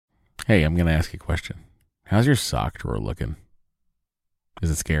Hey, I'm going to ask you a question. How's your sock drawer looking? Is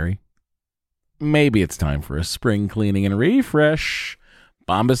it scary? Maybe it's time for a spring cleaning and refresh.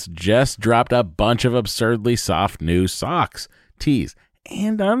 Bombas just dropped a bunch of absurdly soft new socks, tees,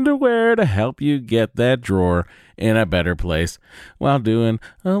 and underwear to help you get that drawer in a better place while doing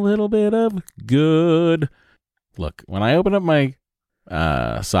a little bit of good. Look, when I open up my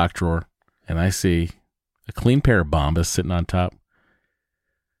sock drawer and I see a clean pair of Bombas sitting on top,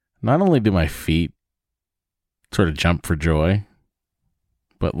 not only do my feet sort of jump for joy,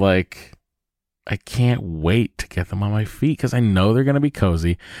 but like I can't wait to get them on my feet because I know they're going to be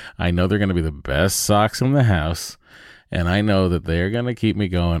cozy. I know they're going to be the best socks in the house, and I know that they're going to keep me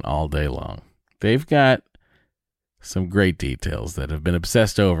going all day long. They've got some great details that have been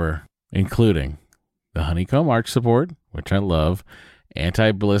obsessed over, including the honeycomb arch support, which I love,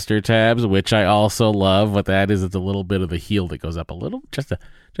 anti-blister tabs, which I also love. What that is, it's a little bit of the heel that goes up a little, just a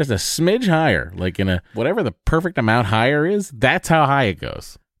smidge higher, like in a whatever the perfect amount higher is. That's how high it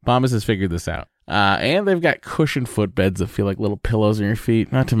goes. Bombas has figured this out. And they've got cushioned footbeds that feel like little pillows on your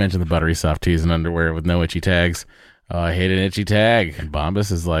feet, not to mention the buttery soft tees and underwear with no itchy tags. Oh, I hate an itchy tag. And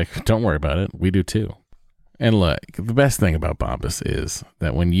Bombas is like, don't worry about it. We do too. And look, the best thing about Bombas is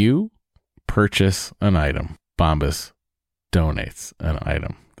that when you purchase an item, Bombas donates an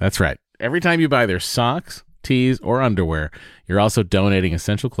item. That's right. Every time you buy their socks, tees, or underwear, you're also donating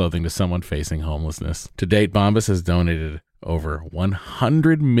essential clothing to someone facing homelessness. To date, Bombas has donated over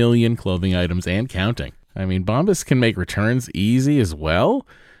 100 million clothing items and counting. I mean, Bombas can make returns easy as well.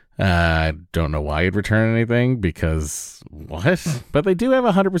 I don't know why you'd return anything because what? But they do have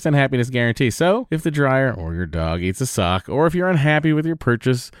a 100% happiness guarantee. So if the dryer or your dog eats a sock, or if you're unhappy with your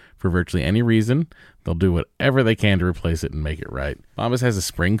purchase for virtually any reason, they'll do whatever they can to replace it and make it right. Bombas has a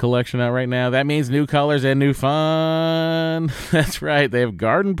spring collection out right now. That means new colors and new fun. That's right. They have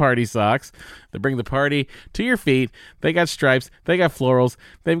garden party socks that bring the party to your feet. They got stripes. They got florals.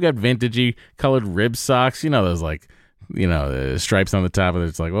 They've got vintagey colored rib socks. You know, those like, stripes on the top of it.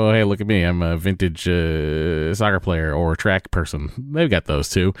 It's like, oh, hey, look at me. I'm a vintage soccer player or track person. They've got those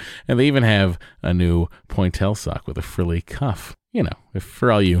too. And they even have a new pointelle sock with a frilly cuff. You know, if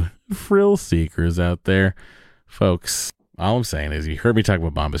for all you frill seekers out there, folks, all I'm saying is you heard me talk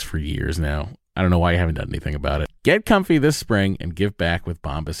about Bombas for years now. I don't know why you haven't done anything about it. Get comfy this spring and give back with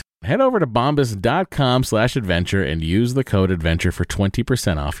Bombas. Head over to bombas.com/adventure and use the code adventure for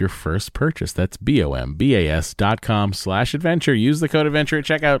 20% off your first purchase. That's bombas.com/adventure. Use the code adventure at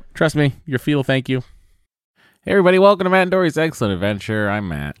checkout. Trust me, your feet will thank you. Hey everybody, welcome to Matt and Dory's Excellent Adventure. I'm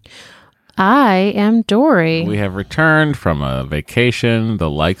Matt. I am Dory. We have returned from a vacation, the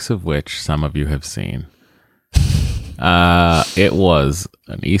likes of which some of you have seen. It was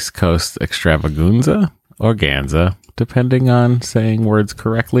an East Coast extravaganza or ganza, depending on saying words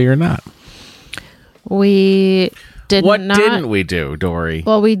correctly or not. We did What not. didn't we do, Dory?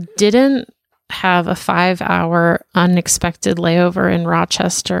 Well, we didn't have a 5-hour unexpected layover in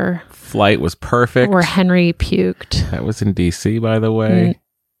Rochester. Flight was perfect. Where Henry puked. That was in D.C., by the way.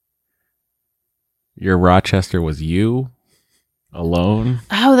 Your Rochester was you alone.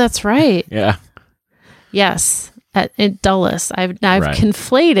 Oh, that's right. Yeah. Yes. At Dulles. I've Right.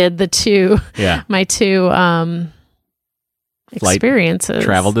 conflated the two. Yeah. My two experiences.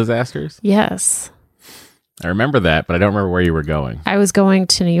 Travel disasters? Yes. I remember that, but I don't remember where you were going. I was going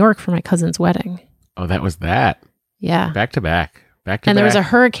to New York for my cousin's wedding. Oh, that was that. Yeah. Back to back. And there was a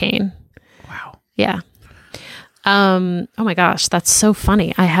hurricane. Wow. Yeah. Oh my gosh, that's so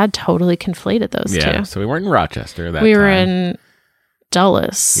funny. I had totally conflated those two. So we weren't in Rochester that time. We were in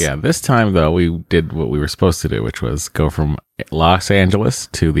Dulles. Yeah, this time though we did what we were supposed to do, which was go from Los Angeles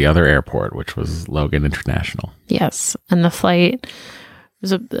to the other airport, which was Logan International. Yes, and the flight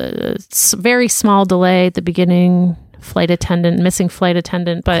was a very small delay at the beginning. Missing flight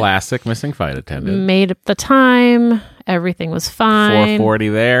attendant, but classic missing flight attendant. Made up the time. Everything was fine.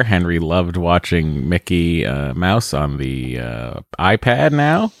 4:40 there. Henry loved watching Mickey Mouse on the iPad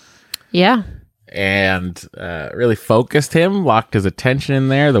now. Yeah. And really focused him, locked his attention in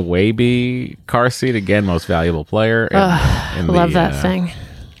there. The Waby car seat, again, most valuable player. Love that thing.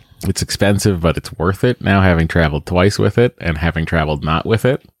 It's expensive, but it's worth it now, having traveled twice with it and having traveled not with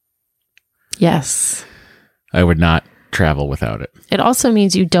it. Yes. I would not travel without it. It also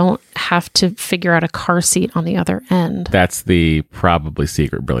means you don't have to figure out a car seat on the other end. That's the probably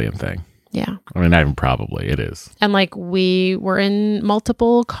secret brilliant thing. Yeah. I mean, not even probably, it is. And like we were in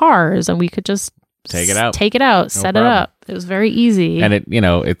multiple cars and we could just take it out, no set problem. It up. It was very easy. And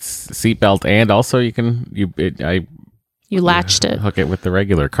it's seatbelt, and also you latched it. Hook it with the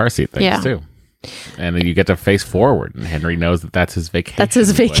regular car seat things too. And then you get to face forward, and Henry knows that that's his vacation. That's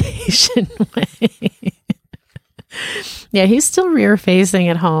his way. vacation way. Yeah, he's still rear facing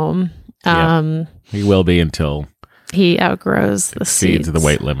at home. He will be until he outgrows the exceeds seats. the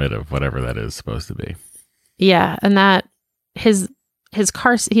weight limit of whatever that is supposed to be. Yeah, and that his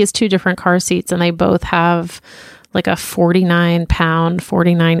car, he has 2 different car seats, and they both have like a 49-pound,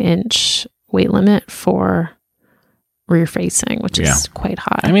 49-inch weight limit for rear facing, which is quite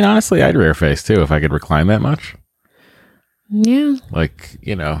high. I mean, honestly, I'd rear face too if I could recline that much. Yeah. Like,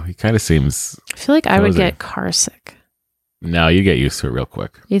 he kind of seems... I feel like I would cozy. get car sick. No, you get used to it real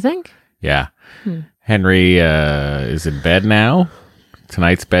quick. You think? Yeah. Henry is in bed now.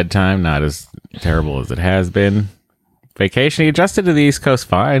 Tonight's bedtime, not as terrible as it has been. Vacation, he adjusted to the East Coast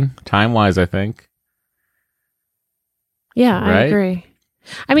fine. Time-wise, I think. Yeah, I Right? agree.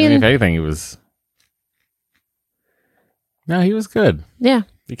 I mean, if anything, he was... No, he was good. yeah.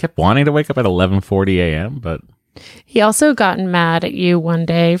 He kept wanting to wake up at 11:40 a.m., but... He also got mad at you one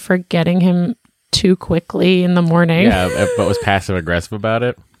day for getting him too quickly in the morning. Yeah, but was passive-aggressive about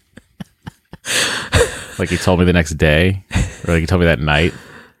it. Like he told me the next day, or like he told me that night.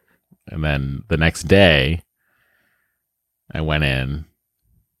 And then the next day, I went in,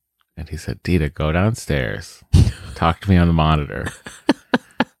 and he said, Dita, go downstairs. Talk to me on the monitor.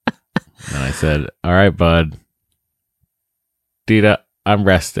 And I said, all right, bud. Dita, I'm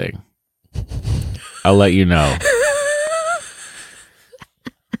resting. I'll let you know.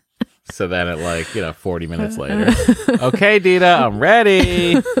 So then at 40 minutes later, okay, Dita, I'm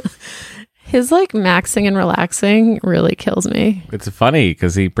ready. His maxing and relaxing really kills me. It's funny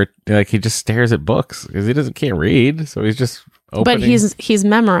because he just stares at books because he can't read. So he's just opening. But he's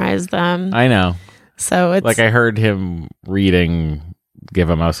memorized them. I know. So it's I heard him reading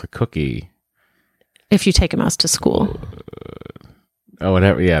Give a Mouse a Cookie. If you take a mouse to school. Oh,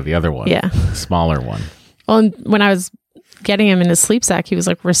 whatever. Yeah, the other one. Yeah. The smaller one. Well, and when I was getting him in his sleep sack, he was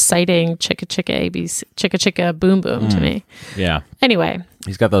reciting chicka chicka ABC, chicka chicka boom boom to me. Yeah. Anyway.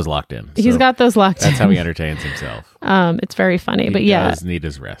 He's got those locked in. He's got those locked in. That's how he entertains himself. It's very funny. But He yeah. does need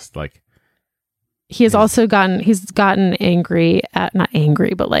his rest. He has also gotten angry at, not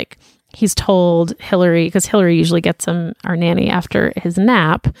angry, but he's told Hillary, because Hillary usually gets him, our nanny, after his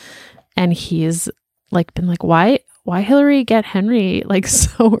nap. And he's been why Hillary get Henry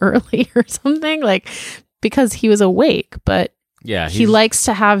so early or something? Because he was awake, but yeah, he likes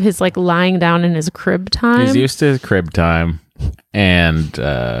to have his lying down in his crib time. He's used to his crib time. And,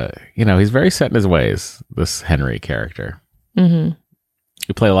 he's very set in his ways, this Henry character. Mm-hmm.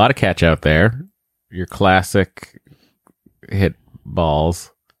 You play a lot of catch out there. Your classic hit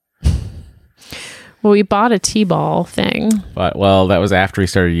balls. Well, we bought a T-ball thing. But, that was after he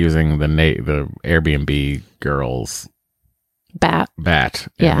started using the Airbnb girls bat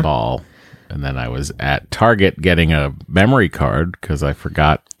and ball. And then I was at Target getting a memory card because I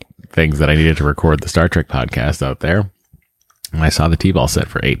forgot things that I needed to record the Star Trek podcast out there. And I saw the T-ball set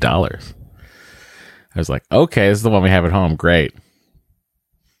for $8. I was like, okay, this is the one we have at home. Great.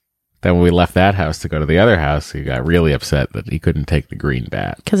 Then when we left that house to go to the other house, he got really upset that he couldn't take the green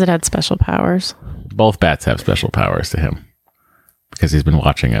bat. Because it had special powers. Both bats have special powers to him. Because he's been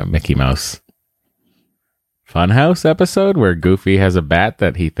watching a Mickey Mouse Funhouse episode where Goofy has a bat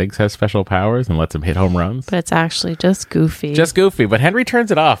that he thinks has special powers and lets him hit home runs. But it's actually just Goofy. Just Goofy. But Henry turns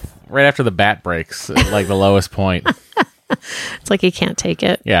it off right after the bat breaks at the lowest point. It's he can't take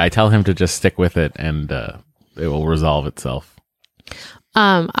it. Yeah, I tell him to just stick with it and it will resolve itself.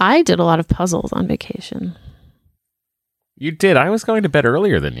 I did a lot of puzzles on vacation. You did. I was going to bed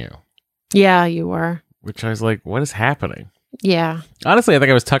earlier than you. Yeah, you were. Which I was like, what is happening? Yeah. Honestly, I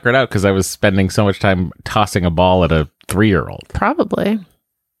think I was tuckered out because I was spending so much time tossing a ball at a 3-year-old. Probably.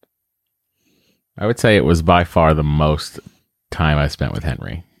 I would say it was by far the most time I spent with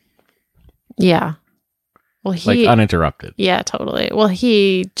Henry. Yeah. Well, uninterrupted. Yeah, totally. Well,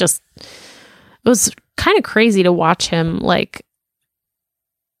 it was kind of crazy to watch him,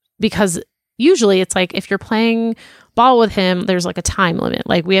 because usually it's if you're playing ball with him, there's a time limit.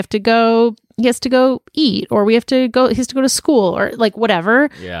 He has to go eat, or he has to go to school, or whatever.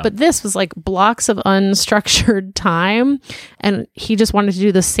 Yeah. But this was blocks of unstructured time, and he just wanted to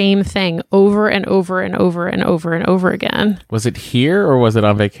do the same thing over and over and over and over and over again. Was it here or was it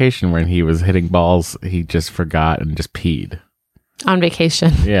on vacation when he was hitting balls he just forgot and just peed? On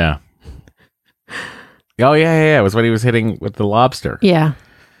vacation. Yeah. Oh, yeah. It was when he was hitting with the lobster. Yeah.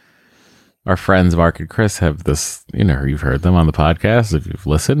 Our friends Mark and Chris have this, you've heard them on the podcast if you've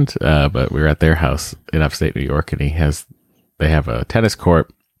listened, but we were at their house in upstate New York, and they have a tennis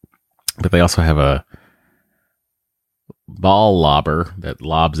court, but they also have a ball lobber that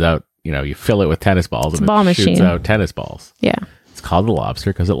lobs out you fill it with tennis balls and ball it shoots machine. out tennis balls. Yeah. It's called the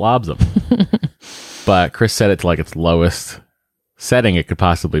lobster because it lobs them. But Chris set it to like its lowest setting it could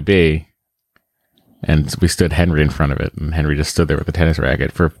possibly be. And we stood Henry in front of it. And Henry just stood there with the tennis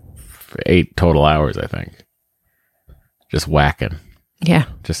racket for 8 total hours, I think. Just whacking. Yeah.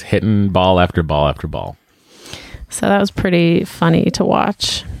 Just hitting ball after ball after ball. So that was pretty funny to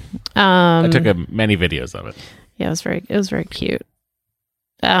watch. I took many videos of it. Yeah, it was very cute.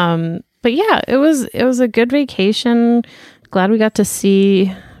 But yeah, it was a good vacation. Glad we got to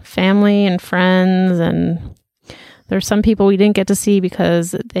see family and friends, and there's some people we didn't get to see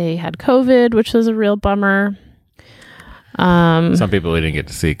because they had COVID, which was a real bummer. Some people we didn't get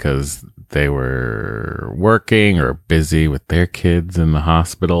to see because they were working or busy with their kids in the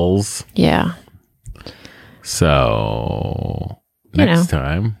hospitals. Yeah. So next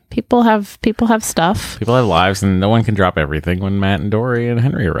time, people have stuff. people have lives, and no one can drop everything when Matt and Dory and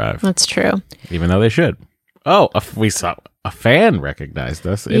Henry arrive, That's true. even though they should. Oh, we saw a fan recognized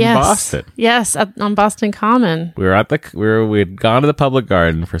us in Boston. Yes, on Boston Common. We were we'd gone to the public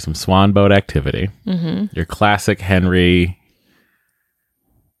garden for some swan boat activity. Mm-hmm. Your classic Henry,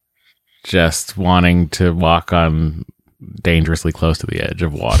 just wanting to walk on dangerously close to the edge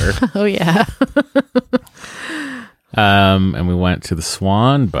of water. Oh yeah. And we went to the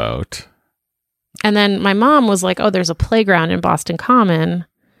swan boat. And then my mom was like, "Oh, there's a playground in Boston Common.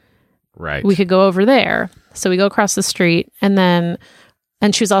 Right. We could go over there." So we go across the street, and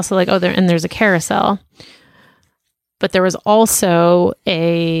she was also like, "Oh, there's a carousel." But there was also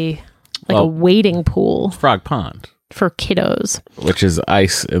a wading pool Frog Pond, for kiddos. which is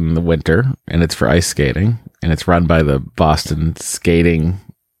ice in the winter, and it's for ice skating, and it's run by the Boston Skating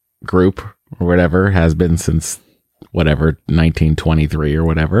Group or whatever, has been since 1923 or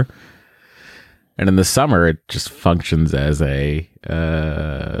whatever. And in the summer, it just functions as a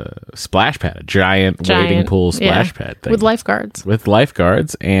splash pad, a giant wading pool splash pad thing. With lifeguards. With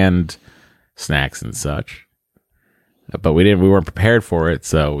lifeguards and snacks and such. But we weren't prepared for it,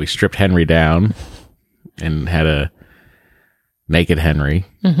 so we stripped Henry down and had a naked Henry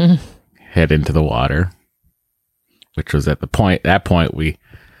head into the water, which was at that point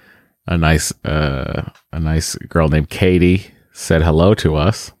a nice girl named Katie said hello to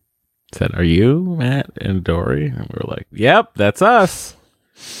us. Said, "Are you Matt and Dory?" And we were like, "Yep, that's us."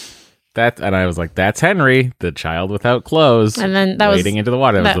 And I was like, "That's Henry, the child without clothes." And then wading into the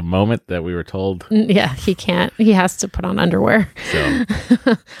water. That was the moment that we were told. Yeah, he can't. He has to put on underwear. So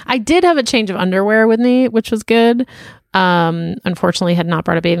I did have a change of underwear with me, which was good. Unfortunately, had not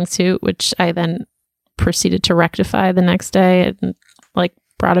brought a bathing suit, which I then proceeded to rectify the next day and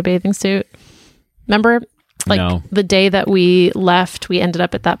brought a bathing suit. Remember? No. The day that we left, we ended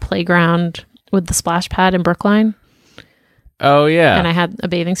up at that playground with the splash pad in Brookline. Oh yeah, And I had a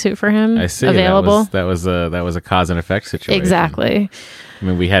bathing suit for him I see. available. That was a cause and effect situation. Exactly. I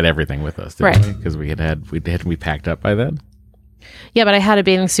mean, we had everything with us, didn't Right. we? Because we packed up by then. Yeah, but I had a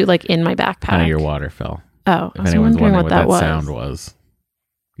bathing suit in my backpack. None of your water fell. Oh, I If was anyone's wondering what that was. sound was.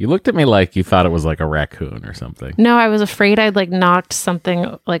 You looked at me like you thought it was like a raccoon or something. No, I was afraid I'd knocked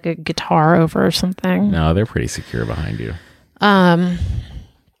something like a guitar over or something. No, they're pretty secure behind you.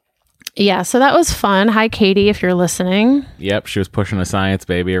 Yeah, so that was fun. Hi, Katie, if you're listening. Yep, she was pushing a science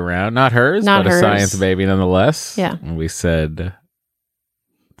baby around. Not hers, Not but hers. a science baby nonetheless. Yeah. And we said,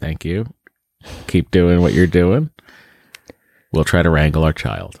 "Thank you. Keep doing what you're doing. We'll try to wrangle our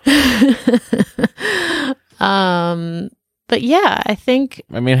child." But yeah, I think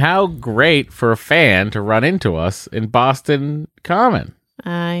I mean, how great for a fan to run into us in Boston Common.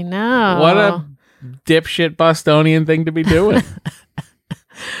 I know. What a dipshit Bostonian thing to be doing.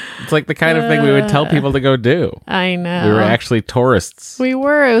 It's like the kind of thing we would tell people to go do. I know. We were actually tourists. We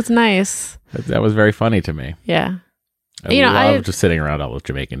were. It was nice. That was very funny to me. Yeah. I love just sitting around all those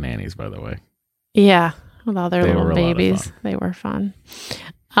Jamaican nannies, by the way. Yeah. With all their They little were a lot of babies. fun. They were fun.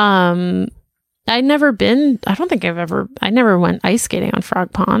 I never went ice skating on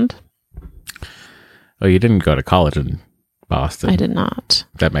Frog Pond. Oh, you didn't go to college in Boston. I did not.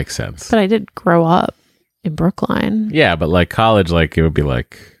 That makes sense. But I did grow up in Brookline. Yeah, but college, it would be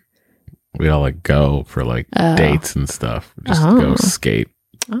we'd all go for dates and stuff. Just go skate.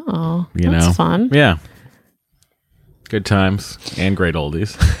 Oh, You that's know? fun. Yeah. Good times and great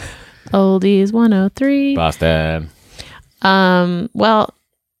oldies. Oldies 103. Boston. Well,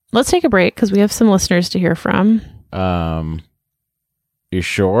 let's take a break because we have some listeners to hear from. You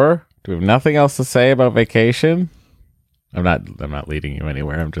sure? Do we have nothing else to say about vacation? I'm not leading you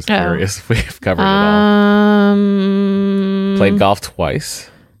anywhere. I'm just curious if we've covered it all. Played golf twice.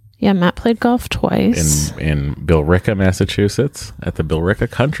 Yeah, Matt played golf twice. in Billerica, Massachusetts, at the Billerica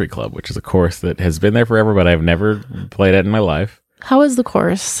Country Club, which is a course that has been there forever, but I've never played it in my life. How was the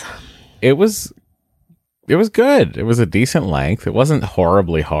course? It was good. It was a decent length. It wasn't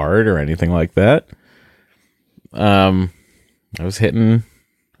horribly hard or anything like that. I was hitting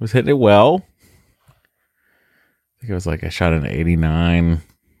it well. I think it was like I shot an 89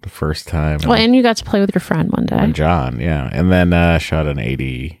 the first time. Well, and you got to play with your friend one day. And John, yeah. And then shot an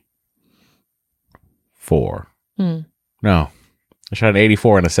 84. No, I shot an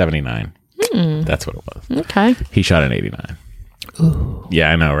 84 and a 79. That's what it was. Okay. He shot an 89. Ooh.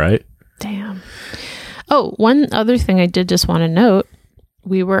 Yeah, I know, right? Damn. Oh, one other thing I did just want to note.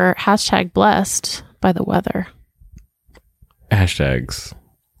 We were #blessed by the weather. Hashtags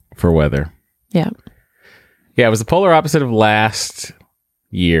for weather. Yeah. Yeah, it was the polar opposite of last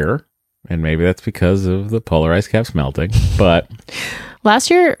year. And maybe that's because of the polar ice caps melting. But last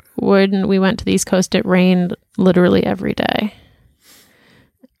year, when we went to the East Coast, it rained literally every day.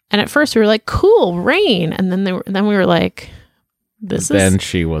 And at first we were like, cool, rain. And then we were like, Then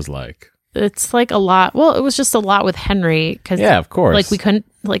she was like, it's like a lot. Well, it was just a lot with Henry. Cause yeah, of course. Like we couldn't,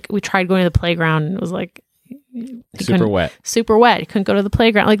 like we tried going to the playground and it was like, super wet. Super wet. He couldn't go to the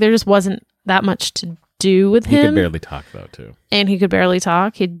playground. Like there just wasn't that much to do with him. He could barely talk though, too. And he could barely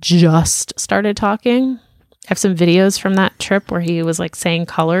talk. He just started talking. I have some videos from that trip where he was like saying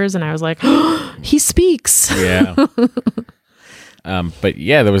colors and I was like, oh, he speaks. Yeah. But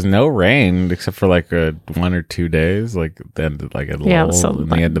yeah, there was no rain except for like 1 or 2 days, like then like a lull in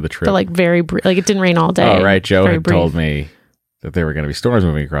the end of the trip. But like very like it didn't rain all day. Oh right, Joe had told me that there were going to be storms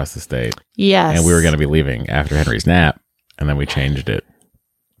moving across the state. Yes, and we were going to be leaving after Henry's nap, and then we changed it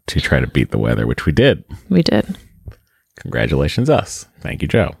to try to beat the weather, which we did. We did. Congratulations, us! Thank you,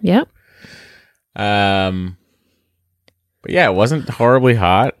 Joe. Yep. But yeah, it wasn't horribly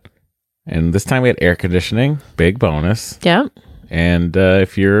hot, and this time we had air conditioning. Big bonus. Yep. And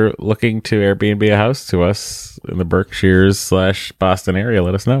if you're looking to Airbnb a house to us in the Berkshires / Boston area,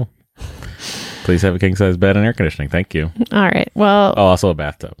 let us know. Please have a king-size bed and air conditioning. Thank you. All right. Well. Oh, also a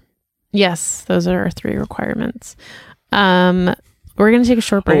bathtub. Yes, those are our 3 requirements. We're going to take a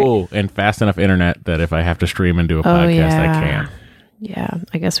short break. Oh, and fast enough internet that if I have to stream and do a podcast, I can. Yeah,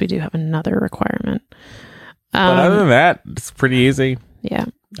 I guess we do have another requirement. But other than that, it's pretty easy. Yeah.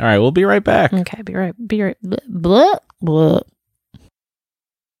 All right, we'll be right back. Okay, be right. Blah, blah.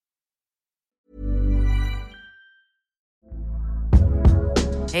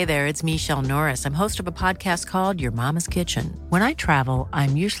 Hey there, it's Michelle Norris. I'm host of a podcast called Your Mama's Kitchen. When I travel,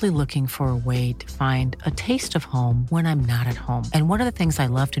 I'm usually looking for a way to find a taste of home when I'm not at home. And one of the things I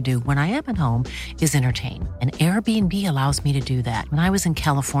love to do when I am at home is entertain. And Airbnb allows me to do that. When I was in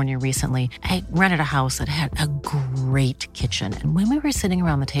California recently, I rented a house that had a great kitchen. And when we were sitting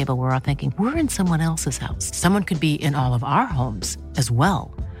around the table, we were all thinking, we're in someone else's house. Someone could be in all of our homes as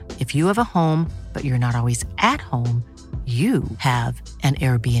well. If you have a home, but you're not always at home, you have an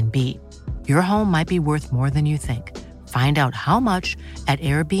Airbnb. Your home might be worth more than you think. Find out how much at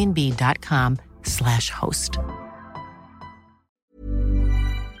airbnb.com/host.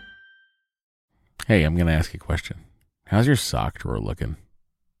 Hey, I'm going to ask you a question. How's your sock drawer looking?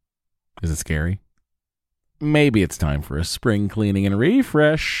 Is it scary? Maybe it's time for a spring cleaning and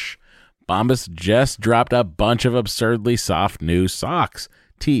refresh. Bombas just dropped a bunch of absurdly soft new socks,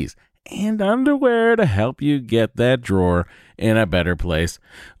 tees, and underwear to help you get that drawer in a better place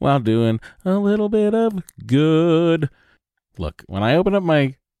while doing a little bit of good. Look, when I open up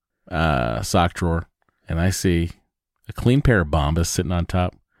my sock drawer and I see a clean pair of Bombas sitting on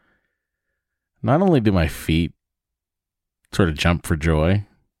top, not only do my feet sort of jump for joy,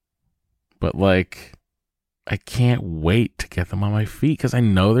 but like I can't wait to get them on my feet because I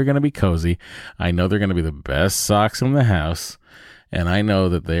know they're going to be cozy. I know they're going to be the best socks in the house. And I know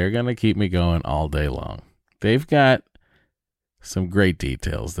that they're going to keep me going all day long. They've got some great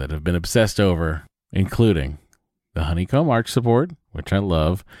details that have been obsessed over, including the honeycomb arch support, which I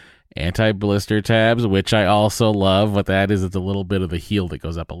love, anti-blister tabs, which I also love. What that is, it's a little bit of the heel that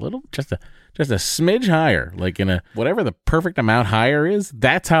goes up a little, just a smidge higher, like in a whatever the perfect amount higher is.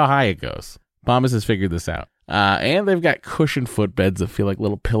 That's how high it goes. Bombas has figured this out. And they've got cushioned footbeds that feel like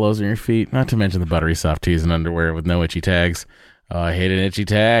little pillows on your feet, not to mention the buttery soft tees and underwear with no itchy tags. Oh, I hate an itchy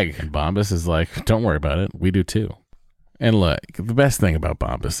tag. And Bombas is like, don't worry about it. We do too. And look, the best thing about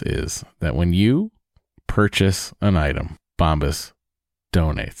Bombas is that when you purchase an item, Bombas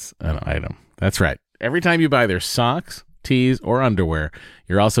donates an item. That's right. Every time you buy their socks, tees, or underwear,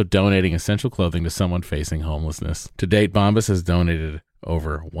 you're also donating essential clothing to someone facing homelessness. To date, Bombas has donated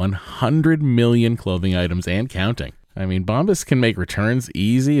over 100 million clothing items and counting. I mean, Bombas can make returns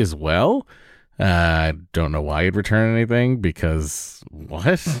easy as well. I don't know why you'd return anything because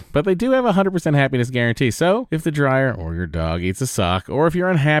what? But they do have a 100% happiness guarantee. So if the dryer or your dog eats a sock, or if you're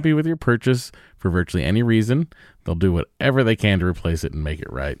unhappy with your purchase for virtually any reason, they'll do whatever they can to replace it and make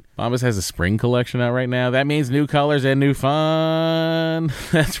it right. Bombas has a spring collection out right now. That means new colors and new fun.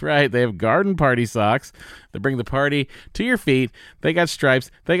 That's right. They have garden party socks that bring the party to your feet. They got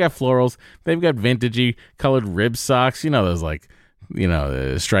stripes. They got florals. They've got vintagey colored rib socks. You know, those like,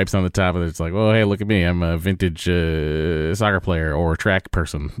 stripes on the top of it. It's like, oh, hey, look at me. I'm a vintage soccer player or track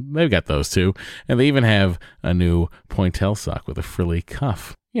person. They've got those too. And they even have a new pointelle sock with a frilly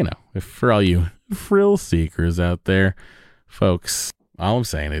cuff. If for all you frill seekers out there, folks, all I'm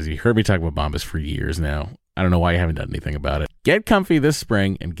saying is you heard me talk about Bombas for years now. I don't know why you haven't done anything about it. Get comfy this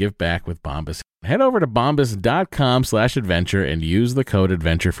spring and give back with Bombas. Head over to bombas.com/adventure and use the code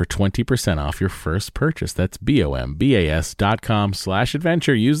adventure for 20% off your first purchase. That's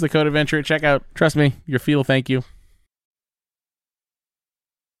bombas.com/adventure. Use the code adventure at checkout. Trust me, your feet will thank you.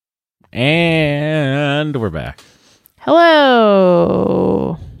 And we're back.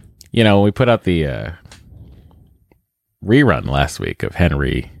 Hello. We put out the rerun last week of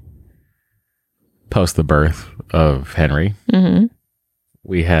Henry post the birth of Henry. Mm-hmm.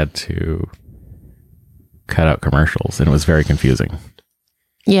 We had to cut out commercials, and it was very confusing.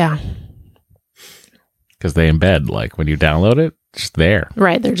 Yeah. Because they embed, like, when you download it, just there.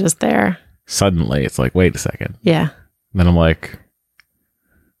 Right, they're just there. Suddenly, it's like, wait a second. Yeah. And then I'm like,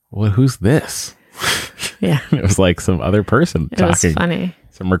 well, who's this? Yeah. It was like some other person talking. It was funny.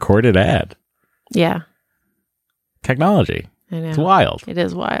 Some recorded ad. Yeah. Technology. I know. It's wild. It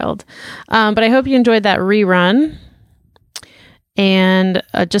is wild. But I hope you enjoyed that rerun. And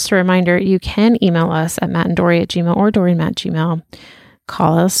just a reminder, you can email us at mattanddory@gmail.com or doryandmatt@gmail.com.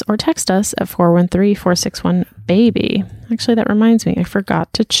 Call us or text us at 413-461-BABY. Actually, that reminds me, I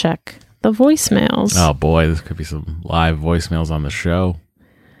forgot to check the voicemails. Oh boy, this could be some live voicemails on the show.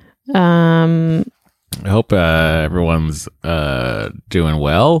 I hope everyone's doing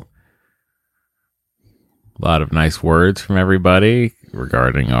well. A lot of nice words from everybody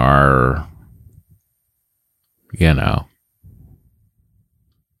regarding our,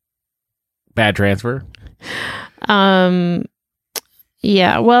 bad transfer.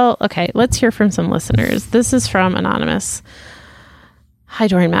 Yeah, well, okay, let's hear from some listeners. This is from Anonymous. Hi,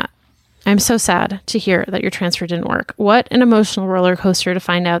 Dory and Matt. I'm so sad to hear that your transfer didn't work. What an emotional roller coaster to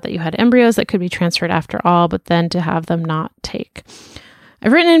find out that you had embryos that could be transferred after all, but then to have them not take.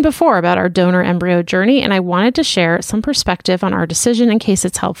 I've written in before about our donor embryo journey, and I wanted to share some perspective on our decision in case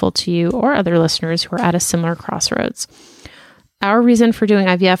it's helpful to you or other listeners who are at a similar crossroads. Our reason for doing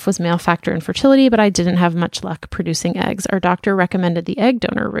IVF was male factor infertility, but I didn't have much luck producing eggs. Our doctor recommended the egg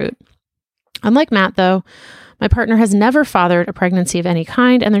donor route. Unlike Matt, though, my partner has never fathered a pregnancy of any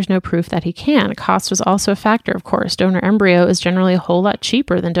kind, and there's no proof that he can. Cost was also a factor, of course. Donor embryo is generally a whole lot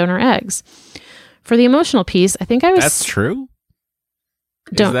cheaper than donor eggs. For the emotional piece, I think I was... That's true?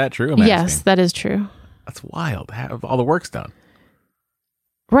 Is that true? Yes, that is true. That's wild. Have all the work's done.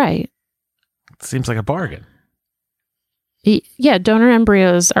 Right. It seems like a bargain. Yeah, donor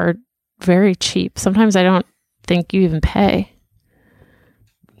embryos are very cheap. Sometimes I don't think you even pay.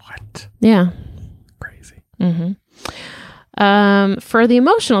 What? Yeah. Crazy. Mm-hmm. For the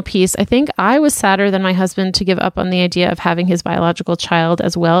emotional piece, I think I was sadder than my husband to give up on the idea of having his biological child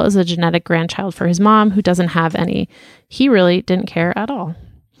as well as a genetic grandchild for his mom, who doesn't have any. He really didn't care at all.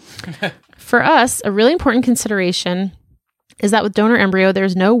 For us, a really important consideration is that with donor embryo,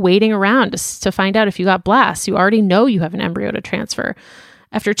 there's no waiting around to find out if you got blasts. You already know you have an embryo to transfer.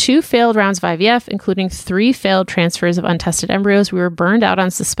 After 2 failed rounds of IVF, including 3 failed transfers of untested embryos, we were burned out on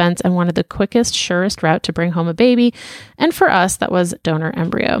suspense and wanted the quickest, surest route to bring home a baby. And for us, that was donor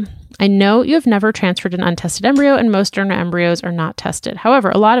embryo. I know you have never transferred an untested embryo, and most donor embryos are not tested.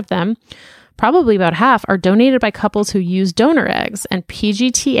 However, a lot of them, probably about half, are donated by couples who use donor eggs, and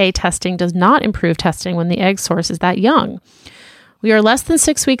PGTA testing does not improve testing when the egg source is that young. We are less than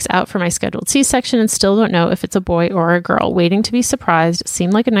 6 weeks out from my scheduled C-section and still don't know if it's a boy or a girl. Waiting to be surprised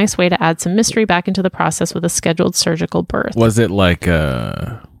seemed like a nice way to add some mystery back into the process with a scheduled surgical birth. Was it like,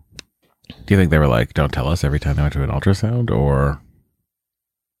 do you think they were like, don't tell us every time they went to an ultrasound, or?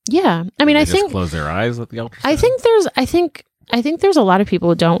 Yeah. I mean, I think just close their eyes at the ultrasound. I think there's a lot of people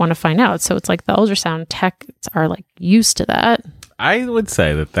who don't want to find out. So it's like the ultrasound techs are like used to that. I would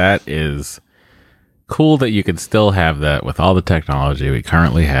say that is cool that you can still have that with all the technology we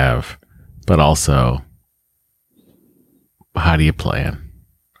currently have, but also, how do you plan?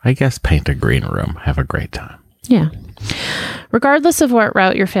 I guess paint a green room, have a great time. Yeah. Regardless of what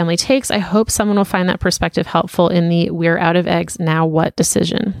route your family takes, I hope someone will find that perspective helpful in the "we're out of eggs, now what"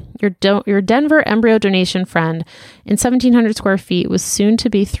 decision. Your Denver embryo donation friend in 1,700 square feet with soon to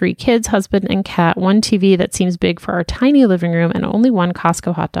be 3 kids, husband and cat, 1 TV that seems big for our tiny living room, and only 1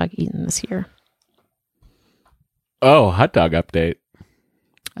 Costco hot dog eaten this year. Oh, hot dog update.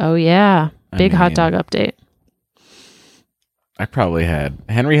 Oh, yeah. Big hot dog update.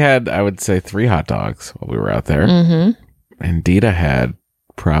 Henry had, I would say, 3 hot dogs while we were out there. Mm-hmm. And Dita had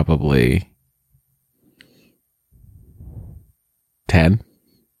probably 10.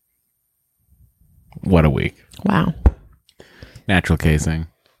 What a week. Wow. Natural casing.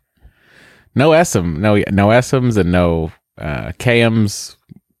 No Essam. No Essams and no KMs.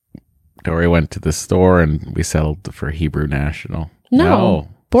 Dory went to the store and we settled for Hebrew National. No.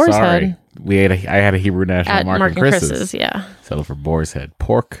 Boar's sorry. Head. I had a Hebrew National At Mark and Chris's. Yeah. Settled for Boar's Head.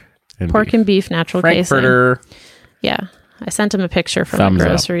 Pork and beef, natural Frankfurter. casing. Yeah. I sent him a picture from Thumbs the up.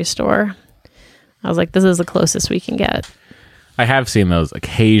 grocery store. I was like, this is the closest we can get. I have seen those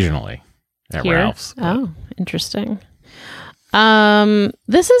occasionally at Here? Ralph's. Oh, interesting.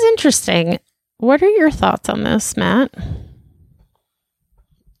 This is interesting. What are your thoughts on this, Matt?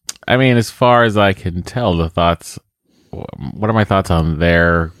 I mean, as far as I can tell, what are my thoughts on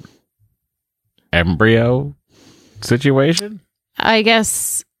their embryo situation? I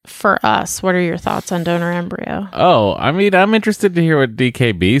guess for us, what are your thoughts on donor embryo? Oh, I mean, I'm interested to hear what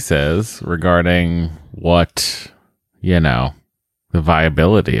DKB says regarding what, the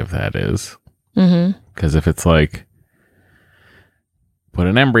viability of that is. Mm-hmm. Because if it's like, put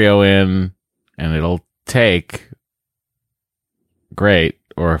an embryo in and it'll take, great.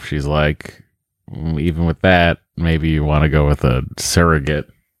 Or if she's like, even with that, maybe you want to go with a surrogate.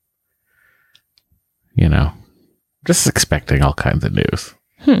 Just expecting all kinds of news.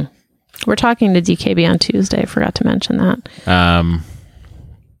 We're talking to DKB on Tuesday. Forgot to mention that.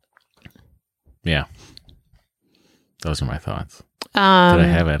 Yeah. Those are my thoughts. Did I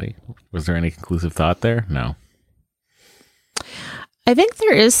have any? Was there any conclusive thought there? No. I think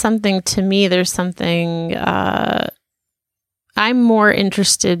there is something, to me, there's something, I'm more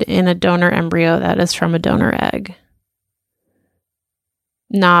interested in a donor embryo that is from a donor egg.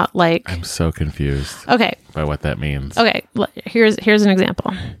 Not like... I'm so confused. Okay. By what that means. Okay. Here's an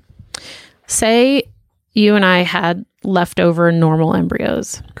example. Say you and I had leftover normal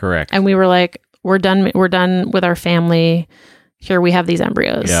embryos. Correct. And we were like, we're done with our family. Here we have these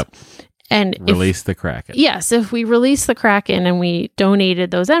embryos. Yep. And release the Kraken. Yes, if we released the Kraken and we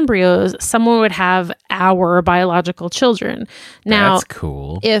donated those embryos, someone would have our biological children. Now, that's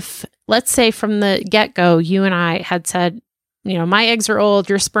cool. If, let's say from the get-go, you and I had said, my eggs are old,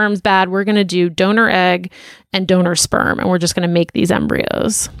 your sperm's bad, we're going to do donor egg and donor sperm, and we're just going to make these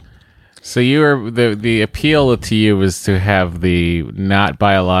embryos. So you were the appeal to you was to have the not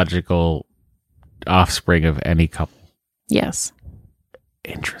biological offspring of any couple. Yes.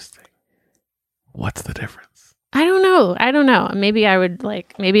 Interesting. What's the difference? I don't know. Maybe I would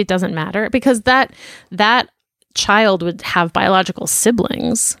maybe it doesn't matter because that child would have biological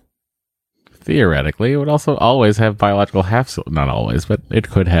siblings. Theoretically, it would also always have biological not always, but it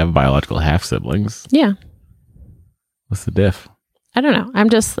could have biological half siblings. Yeah. What's the diff? I don't know.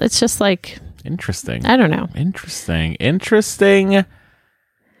 It's just like interesting. I don't know. Interesting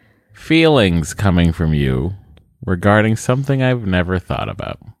feelings coming from you regarding something I've never thought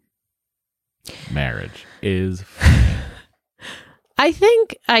about. Marriage is I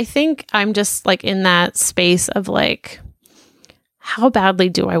think I'm just in that space of how badly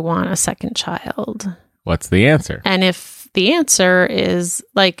do I want a second child? What's the answer? And if the answer is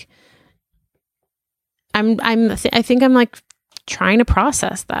I think I'm trying to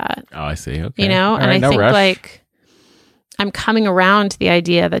process that. Oh, I see. Okay. And right, I no think rush. I'm coming around to the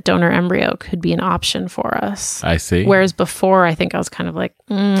idea that donor embryo could be an option for us. I see. Whereas before, I think I was kind of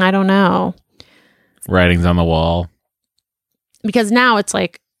I don't know. Writings on the wall. Because now it's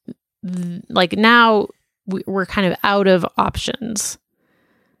now we're kind of out of options.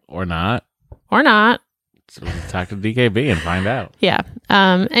 Or not. So we'll talk to DKB and find out. Yeah.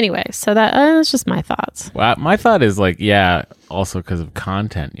 Anyway, so that's just my thoughts. Well, my thought is also because of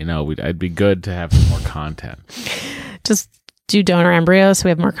content, I'd be good to have some more content. Just do donor embryo so we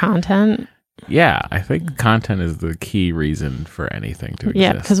have more content. Yeah, I think content is the key reason for anything to exist.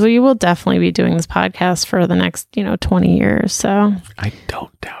 Yeah, because we will definitely be doing this podcast for the next, 20 years. So I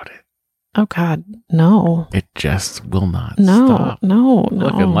don't doubt it. Oh God, no! It just will not stop. No.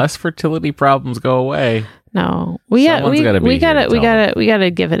 Look, unless fertility problems go away, no. We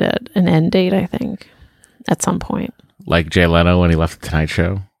gotta give it an end date. I think at some point. Like Jay Leno when he left the Tonight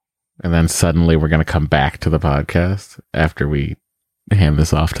Show And then suddenly we're going to come back to the podcast after we hand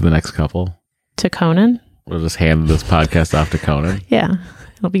this off to the next couple. To Conan? We'll just hand this podcast off to Conan. Yeah.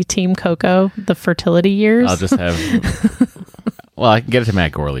 It'll be Team Coco, the fertility years. I'll just have... Well, I can get it to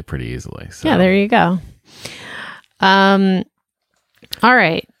Matt Gorley pretty easily. So. Yeah, there you go. All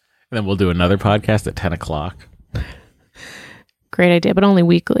right. And then we'll do another podcast at 10 o'clock. Great idea, but only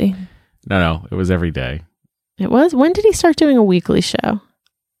weekly. No, it was every day. It was? When did he start doing a weekly show?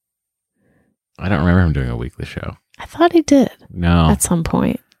 I don't remember him doing a weekly show. I thought he did. No. At some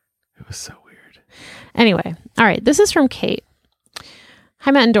point. It was so weird. Anyway, all right. This is from Kate. Hi,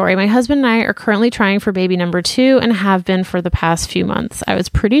 Matt and Dory. My husband and I are currently trying for baby number 2 and have been for the past few months. I was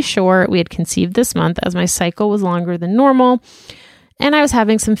pretty sure we had conceived this month as my cycle was longer than normal, and I was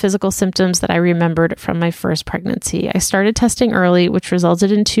having some physical symptoms that I remembered from my first pregnancy. I started testing early, which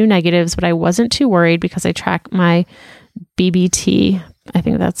resulted in 2 negatives, but I wasn't too worried because I track my BBT. I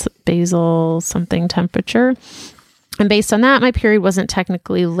think that's basal something temperature. And based on that, my period wasn't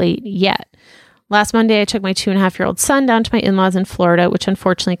technically late yet. Last Monday, I took my 2.5-year-old son down to my in-laws in Florida, which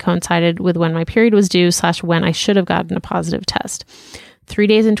unfortunately coincided with when my period was due / when I should have gotten a positive test. 3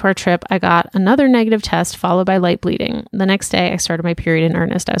 days into our trip, I got another negative test followed by light bleeding. The next day, I started my period in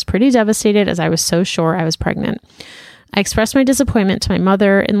earnest. I was pretty devastated as I was so sure I was pregnant. I expressed my disappointment to my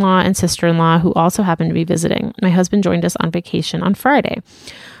mother-in-law and sister-in-law, who also happened to be visiting. My husband joined us on vacation on Friday.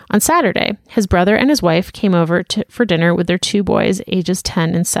 On Saturday, his brother and his wife came over for dinner with their 2 boys, ages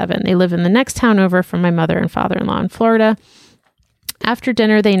 10 and 7. They live in the next town over from my mother and father-in-law in Florida. After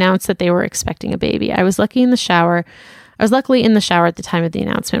dinner, they announced that they were expecting a baby. I was luckily in the shower at the time of the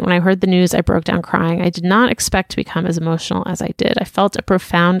announcement. When I heard the news, I broke down crying. I did not expect to become as emotional as I did. I felt a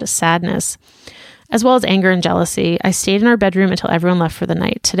profound sadness, as well as anger and jealousy. I stayed in our bedroom until everyone left for the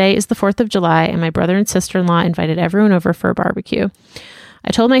night. Today is the 4th of July, and my brother and sister-in-law invited everyone over for a barbecue. I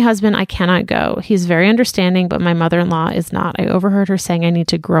told my husband I cannot go. He's very understanding, but my mother-in-law is not. I overheard her saying I need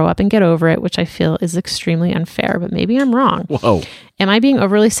to grow up and get over it, which I feel is extremely unfair, but maybe I'm wrong. Whoa. Am I being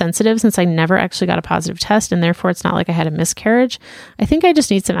overly sensitive since I never actually got a positive test and therefore it's not like I had a miscarriage? I think I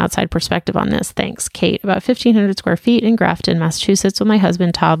just need some outside perspective on this. Thanks, Kate. About 1,500 square feet in Grafton, Massachusetts with my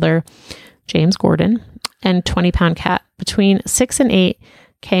husband, toddler, James Gordon, and 20-pound cat. Between 6 and 8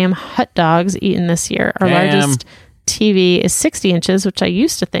 km hot dogs eaten this year. Our largest TV is 60 inches, which I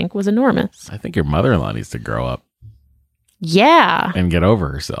used to think was enormous. I think your mother-in-law needs to grow up. Yeah. And get over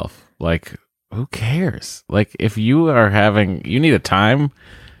herself. Like, who cares? Like, if you need a time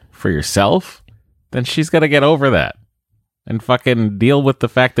for yourself, then she's got to get over that and fucking deal with the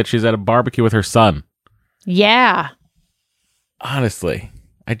fact that she's at a barbecue with her son. Yeah. Honestly,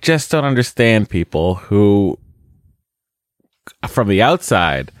 I just don't understand people who, from the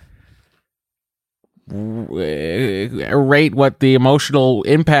outside, rate what the emotional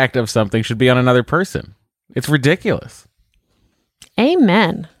impact of something should be on another person. It's ridiculous.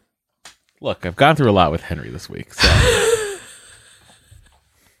 Amen. Look, I've gone through a lot with Henry this week. So,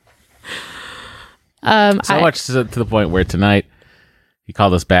 much to the point where tonight he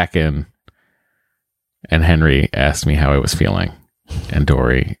called us back in and Henry asked me how I was feeling. And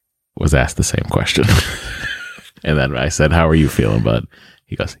Dory was asked the same question. And then I said, how are you feeling, bud?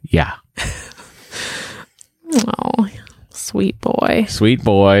 He goes, yeah. Oh, sweet boy. Sweet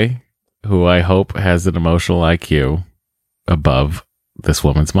boy, who I hope has an emotional IQ above this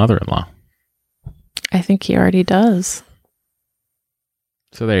woman's mother-in-law. I think he already does.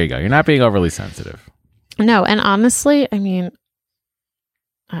 So there you go. You're not being overly sensitive. No, and honestly, I mean,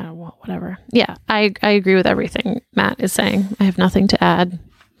 well, whatever. Yeah, I agree with everything Matt is saying. I have nothing to add.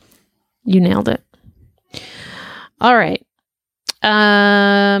 You nailed it. All right.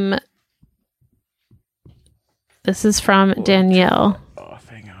 This is from Danielle. Oh,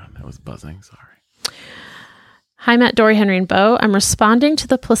 hang on. That was buzzing. Sorry. Hi, Matt, Dory, Henry, and Bo. I'm responding to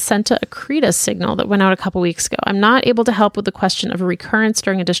the placenta accreta signal that went out a couple weeks ago. I'm not able to help with the question of a recurrence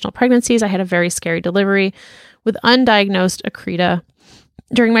during additional pregnancies. I had a very scary delivery with undiagnosed accreta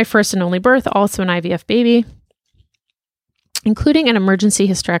during my first and only birth, also an IVF baby, including an emergency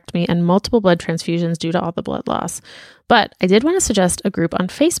hysterectomy and multiple blood transfusions due to all the blood loss. But I did want to suggest a group on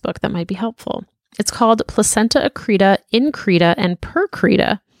Facebook that might be helpful. It's called Placenta Accreta, Increta, and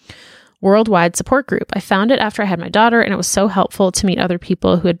Percreta Worldwide Support Group. I found it after I had my daughter, and it was so helpful to meet other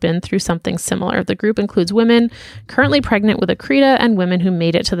people who had been through something similar. The group includes women currently pregnant with accreta and women who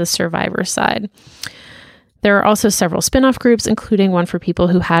made it to the survivor side. There are also several spin-off groups, including one for people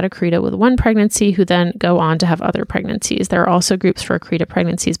who had Accreta with one pregnancy who then go on to have other pregnancies. There are also groups for Accreta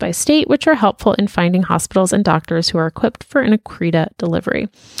pregnancies by state, which are helpful in finding hospitals and doctors who are equipped for an Accreta delivery.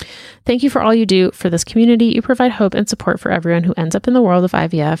 Thank you for all you do for this community. You provide hope and support for everyone who ends up in the world of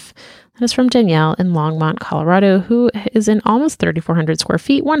IVF. That is from Danielle in Longmont, Colorado, who is in almost 3,400 square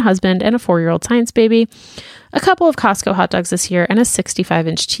feet, one husband, and a 4-year-old science baby, a couple of Costco hot dogs this year, and a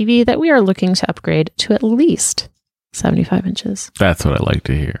 65-inch TV that we are looking to upgrade to at least 75 inches. That's what I like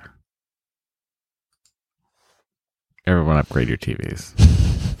to hear. Everyone upgrade your TVs.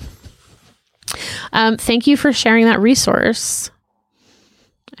 Thank you for sharing that resource.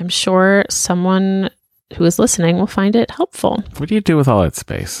 I'm sure someone who is listening will find it helpful. What do you do with all that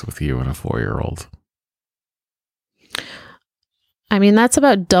space with you and a 4-year-old? I mean, that's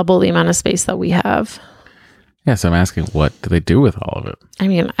about double the amount of space that we have. Yeah, so I'm asking, what do they do with all of it? I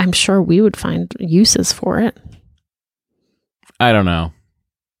mean, I'm sure we would find uses for it. I don't know.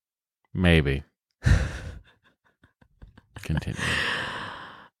 Maybe. Continue.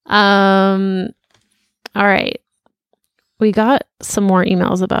 All right. We got some more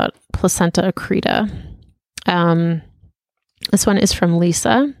emails about placenta accreta. This one is from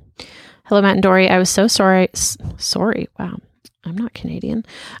Lisa. Hello, Matt and Dory. I was so sorry. Sorry. Wow. I'm not Canadian.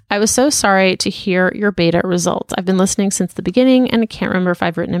 I was so sorry to hear your beta results. I've been listening since the beginning and I can't remember if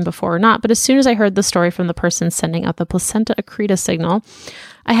I've written in before or not, but as soon as I heard the story from the person sending out the placenta accreta signal,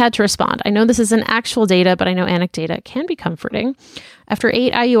 I had to respond. I know this isn't actual data, but I know anecdata can be comforting. After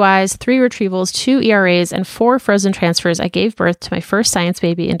 8 IUIs, 3 retrievals, 2 ERAs, and 4 frozen transfers, I gave birth to my first science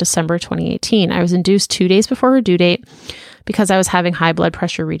baby in December 2018. I was induced 2 days before her due date because I was having high blood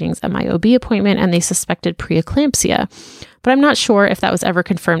pressure readings at my OB appointment and they suspected preeclampsia. But I'm not sure if that was ever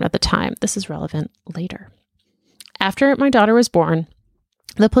confirmed at the time. This is relevant later. After my daughter was born,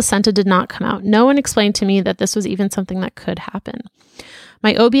 the placenta did not come out. No one explained to me that this was even something that could happen.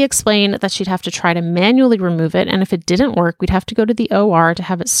 My OB explained that she'd have to try to manually remove it, and if it didn't work, we'd have to go to the OR to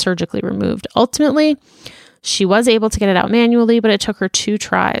have it surgically removed. Ultimately, she was able to get it out manually, but it took her 2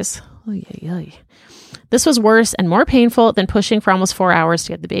 tries. This was worse and more painful than pushing for almost 4 hours to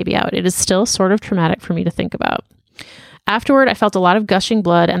get the baby out. It is still sort of traumatic for me to think about. Afterward, I felt a lot of gushing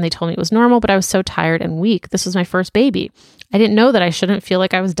blood and they told me it was normal, but I was so tired and weak. This was my first baby. I didn't know that I shouldn't feel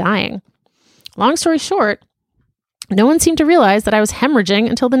like I was dying. Long story short, no one seemed to realize that I was hemorrhaging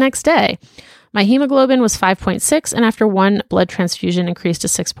until the next day. My hemoglobin was 5.6 and after 1 blood transfusion increased to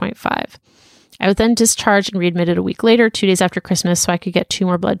 6.5. I was then discharged and readmitted a week later, 2 days after Christmas, so I could get 2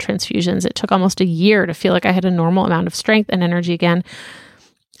 more blood transfusions. It took almost a year to feel like I had a normal amount of strength and energy again.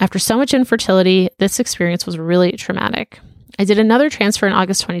 After so much infertility, this experience was really traumatic. I did another transfer in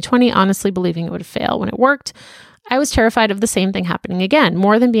August 2020, honestly believing it would fail. When it worked, I was terrified of the same thing happening again.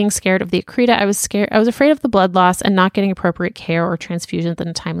 More than being scared of the accreta, I was afraid of the blood loss and not getting appropriate care or transfusions in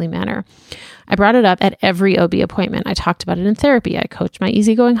a timely manner. I brought it up at every OB appointment. I talked about it in therapy. I coached my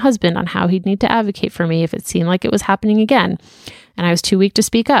easygoing husband on how he'd need to advocate for me if it seemed like it was happening again. And I was too weak to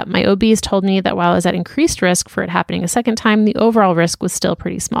speak up. My OBs told me that while I was at increased risk for it happening a second time, the overall risk was still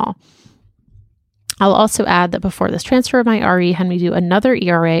pretty small. I'll also add that before this transfer, my RE had me do another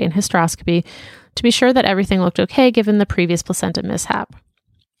ERA and hysteroscopy to be sure that everything looked okay given the previous placenta mishap.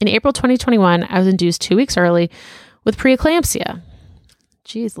 In April 2021, I was induced 2 weeks early with preeclampsia.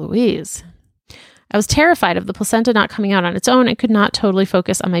 Jeez Louise. I was terrified of the placenta not coming out on its own and could not totally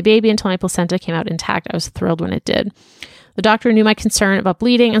focus on my baby until my placenta came out intact. I was thrilled when it did. The doctor knew my concern about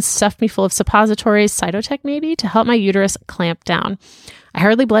bleeding and stuffed me full of suppositories, Cytotec maybe, to help my uterus clamp down. I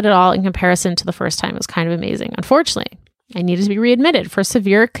hardly bled at all in comparison to the first time. It was kind of amazing. Unfortunately, I needed to be readmitted for a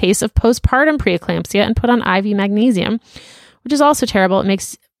severe case of postpartum preeclampsia and put on IV magnesium, which is also terrible. It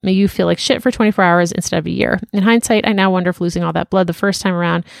makes you feel like shit for 24 hours instead of a year. In hindsight, I now wonder if losing all that blood the first time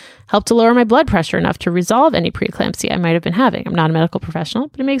around helped to lower my blood pressure enough to resolve any preeclampsia I might have been having. I'm not a medical professional,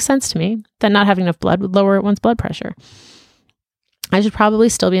 but it makes sense to me that not having enough blood would lower one's blood pressure. I should probably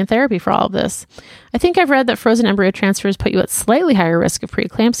still be in therapy for all of this. I think I've read that frozen embryo transfers put you at slightly higher risk of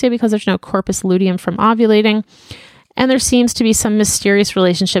preeclampsia because there's no corpus luteum from ovulating. And there seems to be some mysterious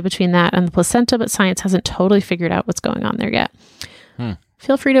relationship between that and the placenta, but science hasn't totally figured out what's going on there yet.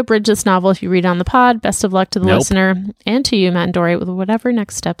 Feel free to abridge this novel if you read it on the pod. Best of luck to the listener and to you, Matt and Dory, with whatever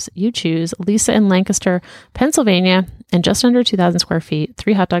next steps you choose. Lisa in Lancaster, Pennsylvania, and just under 2,000 square feet,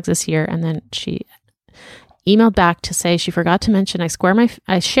 3 hot dogs this year. And then she emailed back to say she forgot to mention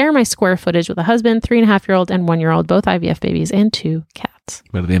I share my square footage with a husband, 3.5-year-old and 1-year-old, both IVF babies, and 2 cats.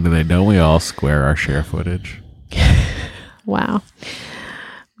 But at the end of the day, don't we all square our share footage? Wow.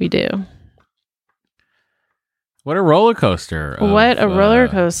 We do. What a roller coaster. What a roller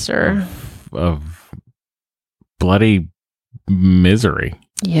coaster. Of bloody misery.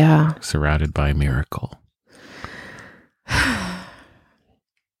 Yeah. Surrounded by miracle.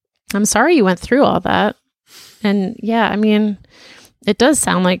 I'm sorry you went through all that. And yeah, I mean, it does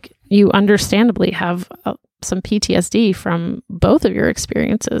sound like you understandably have some PTSD from both of your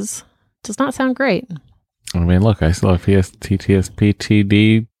experiences. Does not sound great. I mean, look, I still have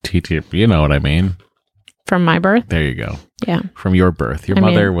PTSD, you know what I mean. From my birth? There you go. Yeah. From your birth. Your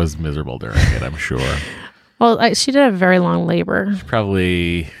mother was miserable during it, I'm sure. Well, she did have very long labor. She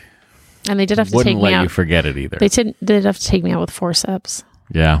probably... And they did have to take me out. Wouldn't let you forget it either. They did have to take me out with forceps.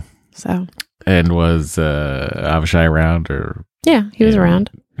 Yeah. So. And was Avishai around? Or yeah, he was around.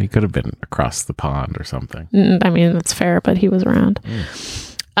 He could have been across the pond or something. I mean, that's fair, but he was around.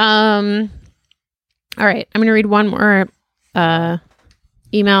 All right. I'm going to read one more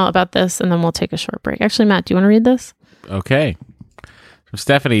email about this, and then we'll take a short break. Actually, Matt, do you want to read this? Okay. From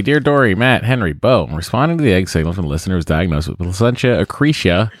Stephanie, Dear Dory, Matt, Henry, Bo, responding to the egg signal from the listener who's diagnosed with placentia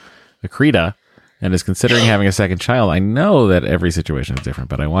accreta, and is considering having a second child. I know that every situation is different,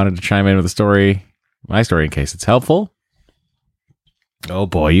 but I wanted to chime in with my story in case it's helpful. Oh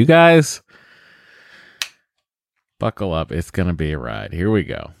boy, you guys. Buckle up. It's going to be a ride. Here we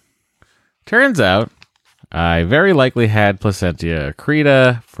go. Turns out, I very likely had placentia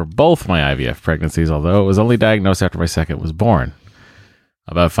accreta for both my IVF pregnancies, although it was only diagnosed after my second was born.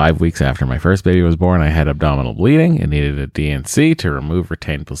 About 5 weeks after my first baby was born, I had abdominal bleeding and needed a DNC to remove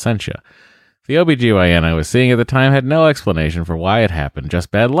retained placentia. The OBGYN I was seeing at the time had no explanation for why it happened, just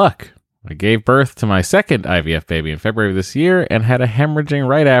bad luck. I gave birth to my second IVF baby in February of this year and had a hemorrhaging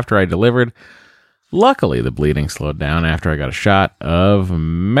right after I delivered. Luckily, the bleeding slowed down after I got a shot of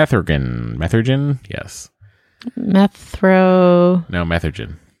Methergin. Methergin? Yes. Methergin.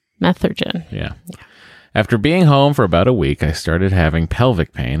 Yeah. After being home for about a week, I started having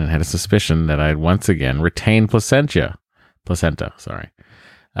pelvic pain and had a suspicion that I'd once again retained placenta,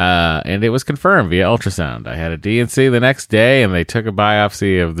 and it was confirmed via ultrasound. I had a DNC the next day, and they took a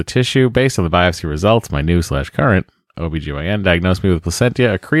biopsy of the tissue. Based on the biopsy results, my new/current OBGYN diagnosed me with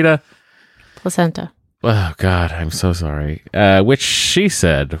placentia accreta. Placenta. Oh, God, I'm so sorry. Which she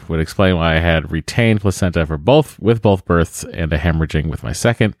said would explain why I had retained placenta with both births and a hemorrhaging with my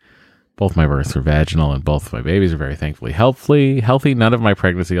second. Both my births were vaginal, and both my babies are very thankfully healthy. None of my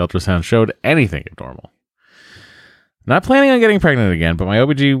pregnancy ultrasounds showed anything abnormal. Not planning on getting pregnant again, but my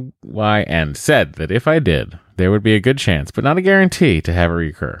OBGYN said that if I did, there would be a good chance, but not a guarantee, to have it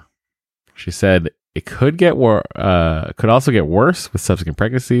recur. She said it could also get worse with subsequent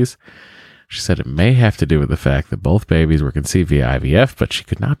pregnancies. She said it may have to do with the fact that both babies were conceived via IVF, but she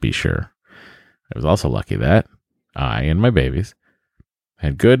could not be sure. I was also lucky that I and my babies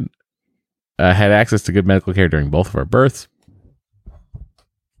had access to good medical care during both of our births.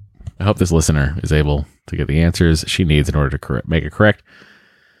 I hope this listener is able to get the answers she needs in order to make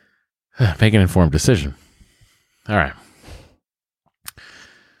an informed decision. All right.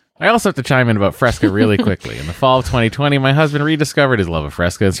 I also have to chime in about Fresca really quickly. In the fall of 2020, my husband rediscovered his love of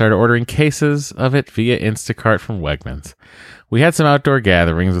Fresca and started ordering cases of it via Instacart from Wegmans. We had some outdoor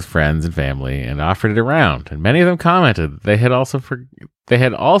gatherings with friends and family and offered it around, and many of them commented that they had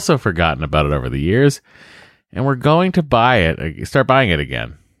also forgotten about it over the years and were going to start buying it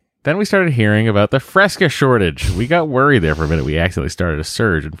again. Then we started hearing about the Fresca shortage. We got worried there for a minute. We accidentally started a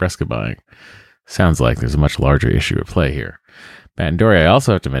surge in Fresca buying. Sounds like there's a much larger issue at play here. Matt and Dory, I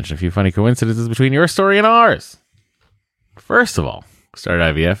also have to mention a few funny coincidences between your story and ours. First of all,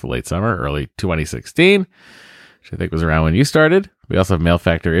 started IVF late summer, early 2016, which I think was around when you started. We also have male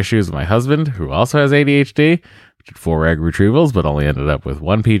factor issues with my husband, who also has ADHD. We did 4 egg retrievals, but only ended up with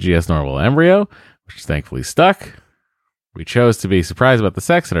 1 PGS normal embryo, which thankfully stuck. We chose to be surprised about the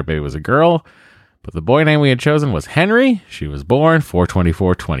sex, and our baby was a girl, but the boy name we had chosen was Henry. She was born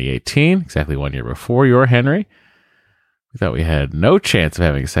 4/24/2018, exactly 1 year before your Henry. We thought we had no chance of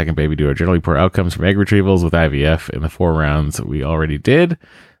having a second baby due to generally poor outcomes from egg retrievals with IVF in the 4 rounds we already did,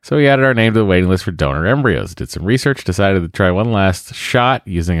 so we added our name to the waiting list for donor embryos. Did some research, decided to try one last shot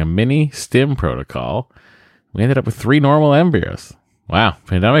using a mini stim protocol. We ended up with 3 normal embryos. Wow,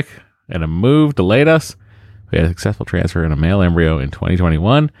 pandemic and a move delayed us. We had a successful transfer in a male embryo in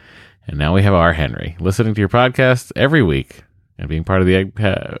 2021, and now we have our Henry. Listening to your podcast every week and being part of the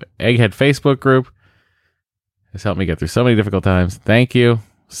Egghead Facebook group has helped me get through so many difficult times. Thank you.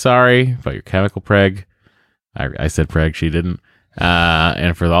 Sorry about your chemical preg. I said preg, she didn't.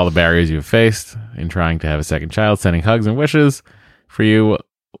 And for all the barriers you've faced in trying to have a second child, sending hugs and wishes for you.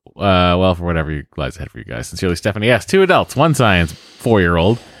 For whatever lies ahead for you guys. Sincerely, Stephanie S. 2 adults, 1 science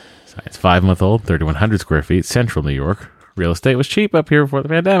 4-year-old. Science 5-month-old, 3,100 square feet, central New York. Real estate was cheap up here before the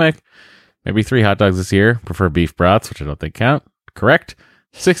pandemic. Maybe 3 hot dogs this year. Prefer beef brats, which I don't think count. Correct.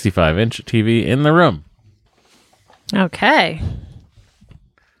 65-inch TV in the room. Okay.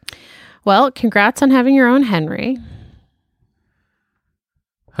 Well, congrats on having your own Henry.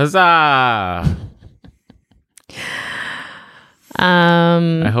 Huzzah!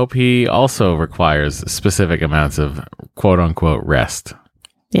 I hope he also requires specific amounts of quote-unquote rest.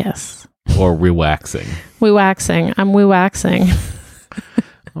 Yes. Or relaxing. Wee-waxing. I'm wee-waxing.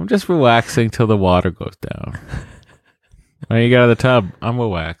 I'm just relaxing till the water goes down. When you get out of the tub, I'm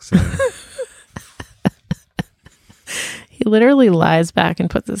relaxing. He literally lies back and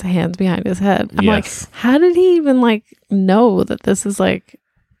puts his hands behind his head. I'm Yes. like, how did he even know that this is like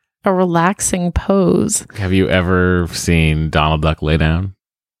a relaxing pose? Have you ever seen Donald Duck lay down?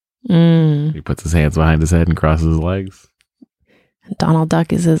 He puts his hands behind his head and crosses his legs. Donald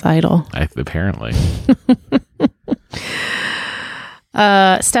Duck is his idol. Apparently.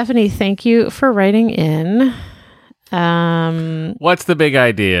 Stephanie, thank you for writing in. What's the big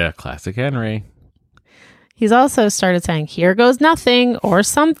idea? Classic Henry. He's also started saying, here goes nothing or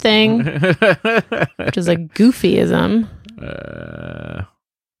something, which is a goofyism.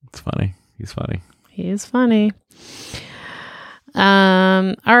 It's funny. He's funny. He is funny.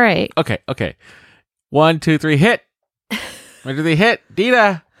 All right. Okay. 1, 2, 3, hit. 1, 2, 3, hit.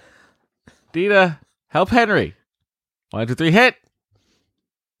 Dita, help Henry. 1, 2, 3, hit.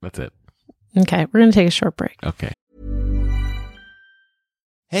 That's it. Okay. We're going to take a short break. Okay.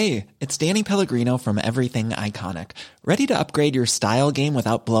 Hey, it's Danny Pellegrino from Everything Iconic. Ready to upgrade your style game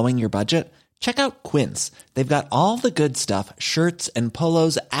without blowing your budget? Check out Quince. They've got all the good stuff, shirts and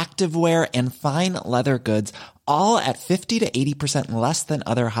polos, activewear, and fine leather goods, all at 50 to 80% less than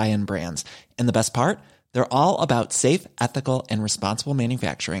other high-end brands. And the best part? They're all about safe, ethical, and responsible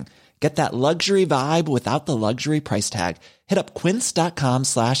manufacturing. Get that luxury vibe without the luxury price tag. Hit up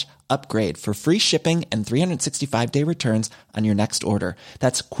quince.com/upgrade for free shipping and 365-day returns on your next order.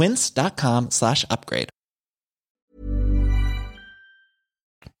 That's quince.com/upgrade.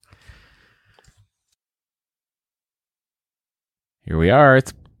 Here we are.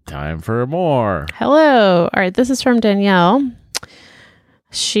 It's time for more. Hello. All right. This is from Danielle.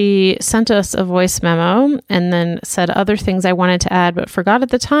 She sent us a voice memo and then said other things I wanted to add, but forgot at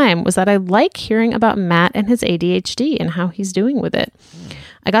the time, was that I like hearing about Matt and his ADHD and how he's doing with it.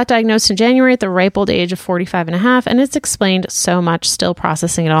 I got diagnosed in January at the ripe old age of 45 and a half, and it's explained so much. Still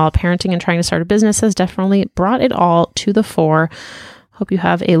processing it all. Parenting and trying to start a business has definitely brought it all to the fore. Hope you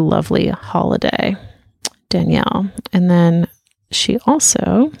have a lovely holiday, Danielle. And then she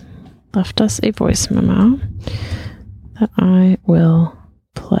also left us a voice memo that I will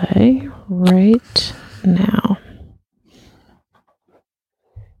play right now.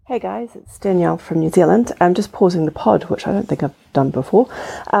 Hey guys, it's Danielle from New Zealand. I'm just pausing the pod, which I don't think I've done before.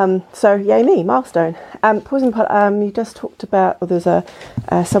 So yay me, milestone. Pausing the pod. You just talked about, or there's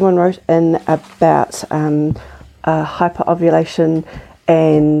someone wrote in about hyperovulation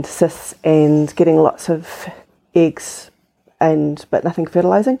and cysts and getting lots of eggs but nothing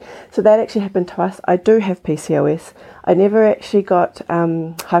fertilizing. So that actually happened to us. I do have PCOS. I never actually got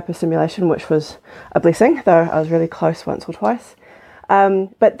hyperstimulation, which was a blessing, though I was really close once or twice.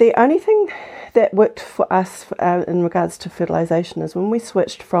 But the only thing that worked for us in regards to fertilization is when we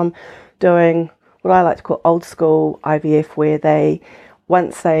switched from doing what I like to call old school IVF, where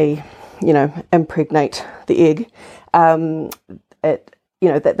once they impregnate the egg,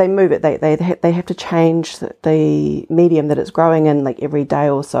 that they move it. They have to change the medium that it's growing in, like every day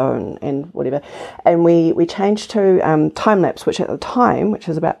or so, and whatever. And we changed to time lapse, which at the time, which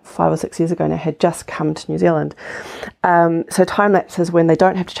is about 5 or 6 years ago now, had just come to New Zealand. So time lapse is when they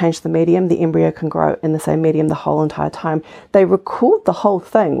don't have to change the medium. The embryo can grow in the same medium the whole entire time. They record the whole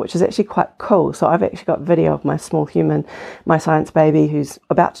thing, which is actually quite cool. So I've actually got video of my small human, my science baby, who's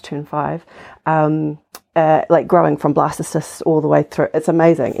about to turn 5. Growing from blastocysts all the way through. It's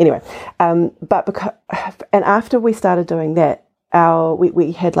amazing. Anyway, and after we started doing that,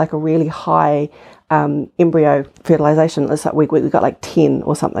 we had like a really high embryo fertilization. It's like we got like 10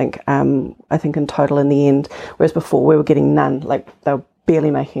 or something, I think in total in the end, whereas before we were getting none. Like they were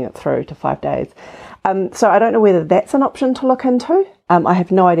barely making it through to 5 days. So I don't know whether that's an option to look into. I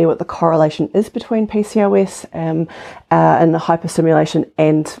have no idea what the correlation is between PCOS and hyperstimulation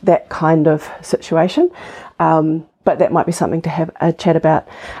and that kind of situation. But that might be something to have a chat about.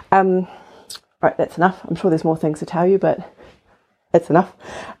 Right, that's enough. I'm sure there's more things to tell you, but it's enough.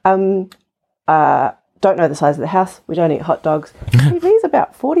 Don't know the size of the house. We don't eat hot dogs. TV's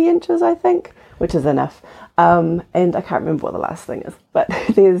about 40 inches, I think, which is enough. And I can't remember what the last thing is. But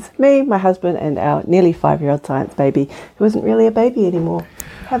there's me, my husband, and our nearly 5-year-old science baby, who isn't really a baby anymore.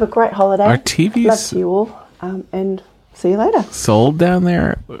 Have a great holiday. Our TV's love to you all, and see you later. sold down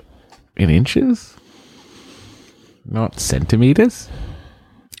there in inches, not centimeters.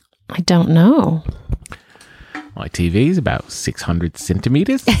 I don't know. My TV is about 600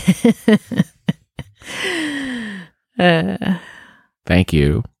 centimeters. Thank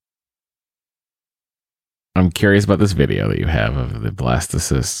you. I'm curious about this video that you have of the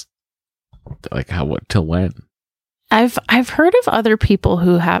blastocyst. Like what till when? I've heard of other people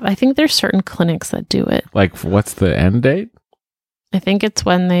who have. I think there's certain clinics that do it. Like what's the end date? I think it's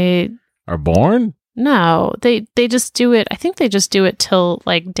when they Are born? No, they just do it. I think they just do it till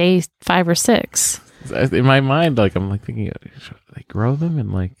like day 5 or 6. In my mind, like I'm like thinking, should they grow them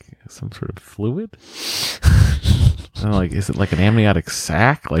in like some sort of fluid? And like, is it like an amniotic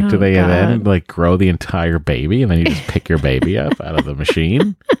sac? Like, do they then like grow the entire baby and then you just pick your baby up out of the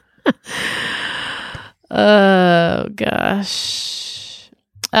machine? Oh gosh.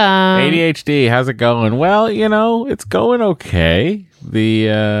 ADHD, how's it going? Well, it's going okay. They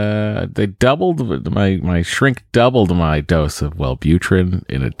doubled my shrink doubled my dose of Wellbutrin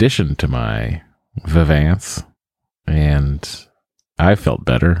in addition to my Vivance, and I felt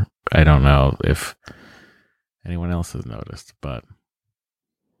better. I don't know if anyone else has noticed, but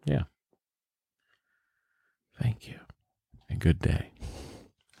yeah. Thank you. And good day.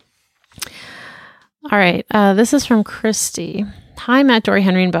 All right. This is from Christy. Hi, Matt, Dory,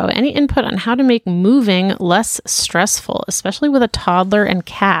 Henry, and Bo. Any input on how to make moving less stressful, especially with a toddler and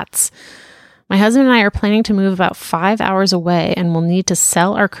cats? My husband and I are planning to move about 5 hours away and will need to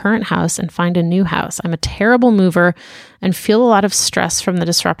sell our current house and find a new house. I'm a terrible mover and feel a lot of stress from the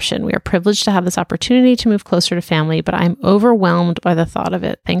disruption. We are privileged to have this opportunity to move closer to family, but I'm overwhelmed by the thought of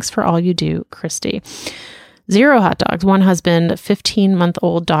it. Thanks for all you do, Christy. 0 hot dogs, 1 husband,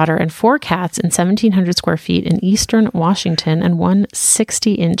 15-month-old daughter, and 4 cats in 1,700 square feet in Eastern Washington, and 1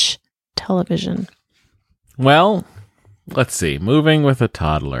 60-inch television. Well, let's see. Moving with a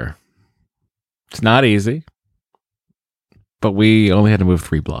toddler. It's not easy, but we only had to move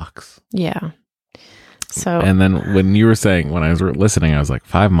 3 blocks. Yeah. So, and then when you were saying, when I was listening, I was like,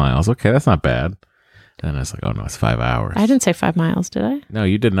 5 miles. Okay, that's not bad. And I was like, oh no, it's 5 hours. I didn't say 5 miles, did I? No,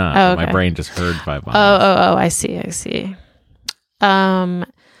 you did not. Oh, okay. My brain just heard 5 miles. Oh, I see. I'm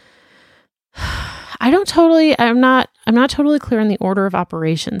not totally clear on the order of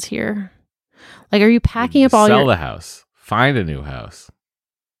operations here. Like, are you packing up all Sell the house. Find a new house.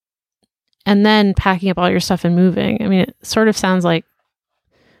 And then packing up all your stuff and moving? I mean, it sort of sounds like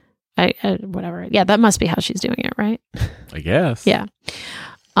whatever. Yeah, that must be how she's doing it, right? I guess. Yeah.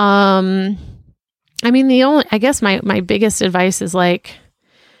 I mean, I guess my biggest advice is like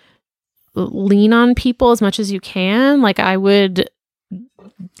lean on people as much as you can. Like, I would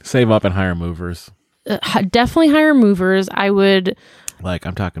save up and hire movers. Definitely hire movers. Like,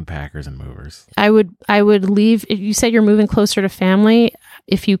 I'm talking packers and movers. I would leave. If you said you're moving closer to family,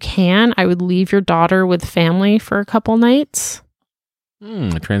 if you can, I would leave your daughter with family for a couple nights.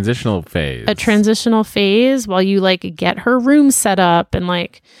 A transitional phase. A transitional phase while you like get her room set up and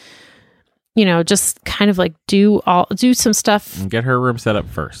like, just kind of like do some stuff. And get her room set up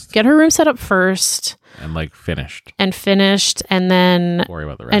first. And like finished. And then worry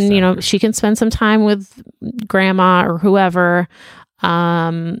about the rest. And she can spend some time with grandma or whoever.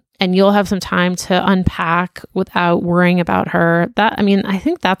 And you'll have some time to unpack without worrying about her. I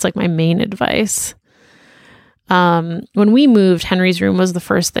think that's like my main advice. When we moved, Henry's room was the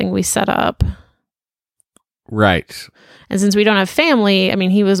first thing we set up. Right. And since we don't have family,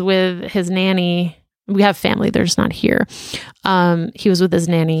 he was with his nanny. We have family, they're just not here. He was with his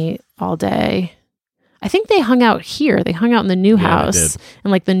nanny all day. I think they hung out here. They hung out in the new house,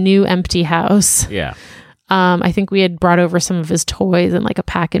 in like the new empty house. Yeah. I think we had brought over some of his toys and like a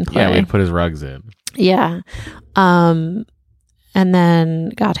pack and play. Yeah, we put his rugs in. Yeah. And then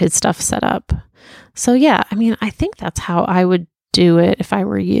got his stuff set up. So yeah, I think that's how I would do it if I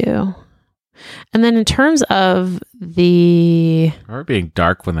were you. And then in terms of I remember being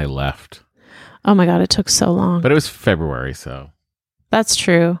dark when they left. Oh my God, it took so long. But it was February, so. That's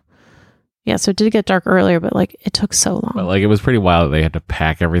true. Yeah, so it did get dark earlier, but like it took so long. But like it was pretty wild that they had to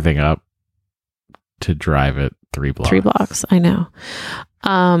pack everything up to drive it 3 blocks. 3 blocks, I know.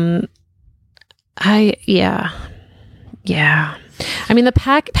 Yeah. The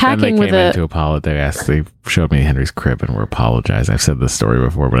packing with to apologize. They showed me Henry's crib and were apologizing. I've said this story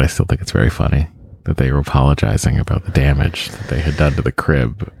before, but I still think it's very funny that they were apologizing about the damage that they had done to the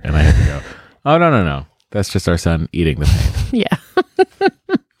crib. And I had to go, oh, no. That's just our son eating the paint. Yeah.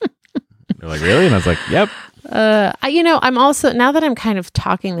 They're like, really? And I was like, yep. I'm also, now that I'm kind of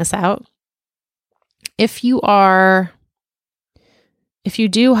talking this out, if you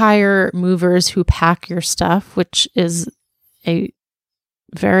do hire movers who pack your stuff, which is a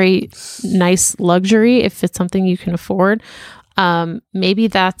very nice luxury if it's something you can afford, maybe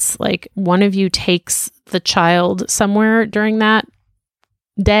that's like one of you takes the child somewhere during that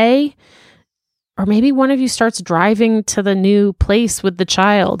day, or maybe one of you starts driving to the new place with the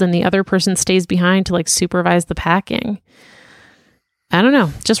child and the other person stays behind to like supervise the packing. I don't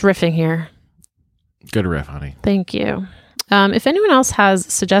know, just riffing here. Good riff, honey. Thank you. If anyone else has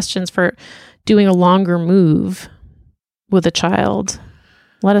suggestions for doing a longer move with a child,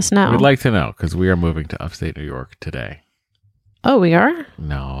 let us know. We'd like to know, because we are moving to upstate New York today. Oh, we are?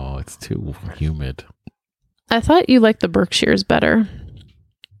 No, it's too humid. I thought you liked the Berkshires better.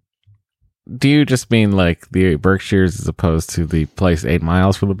 Do you just mean like the Berkshires as opposed to the place 8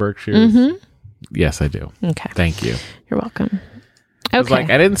 miles from the Berkshires? Mm-hmm. Yes, I do. Okay. Thank you. You're welcome. It was Okay. like,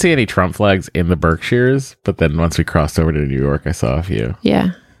 I didn't see any Trump flags in the Berkshires, but then once we crossed over to New York, I saw a few.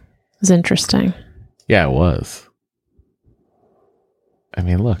 Yeah. It was interesting. Yeah, it was. I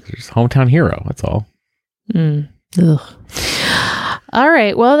mean, look, there's hometown hero. That's all. Ugh. All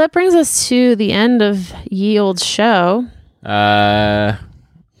right. Well, that brings us to the end of Ye Old Show. SHOWE.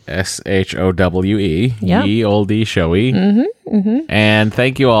 Yep. Ye Oldie Showy. Mm-hmm. Mm-hmm. And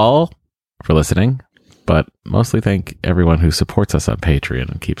thank you all for listening, but mostly thank everyone who supports us on Patreon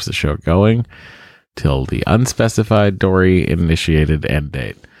and keeps the show going till the unspecified Dory initiated end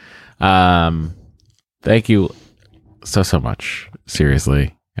date. Thank you so much.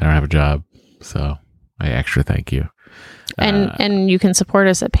 Seriously, I don't have a job, so I extra thank you. And you can support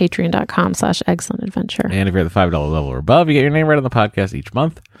us at patreon.com/excellentadventure. And if you're at the $5 level or above, you get your name right on the podcast each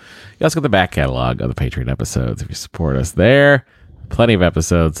month. You also get the back catalog of the Patreon episodes if you support us there. Plenty of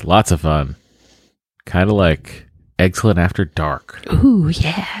episodes, lots of fun. Kind of like Excellent After Dark. Ooh,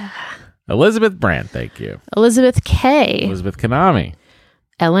 yeah. Elizabeth Brandt, thank you. Elizabeth K. Elizabeth Konami.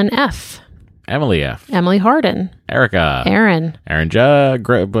 Ellen F. Emily F. Emily Harden. Erica. Aaron. Aaron Judge.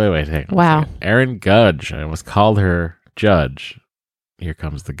 Wait, hang on. Wow. Aaron Gudge. I almost called her Judge. Here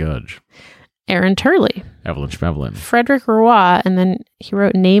comes the Gudge. Aaron Turley. Evelyn Schmevelin. Frederick Roy. And then he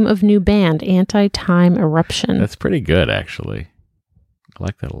wrote name of new band, Anti-Time Eruption. That's pretty good, actually. I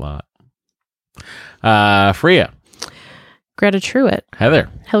like that a lot. Freya. Greta Truitt. Heather.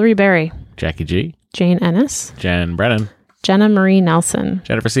 Hillary Berry. Jackie G. Jane Ennis. Jen Brennan. Jenna Marie Nelson.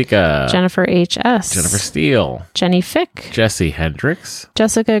 Jennifer Sika. Jennifer H.S. Jennifer Steele. Jenny Fick. Jesse Hendricks.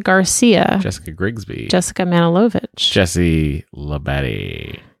 Jessica Garcia. Jessica Grigsby. Jessica Manilovich. Jesse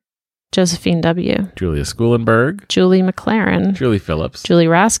Labette. Josephine W. Julia Schoolenberg. Julie McLaren. Julie Phillips. Julie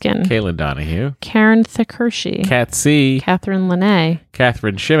Raskin. Kaylin Donahue. Karen Thickershey. Kat C. Catherine Linnae.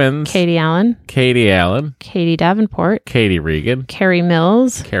 Catherine Shimmons. Katie Allen. Katie Allen. Katie Davenport. Katie Regan. Carrie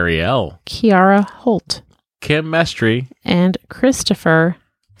Mills. Carrie L. Kiara Holt. Kim Mestry. And Christopher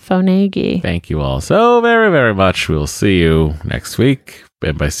Fonagi. Thank you all so very, very much. We'll see you next week.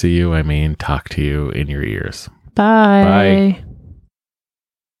 And by see you, I mean talk to you in your ears. Bye. Bye.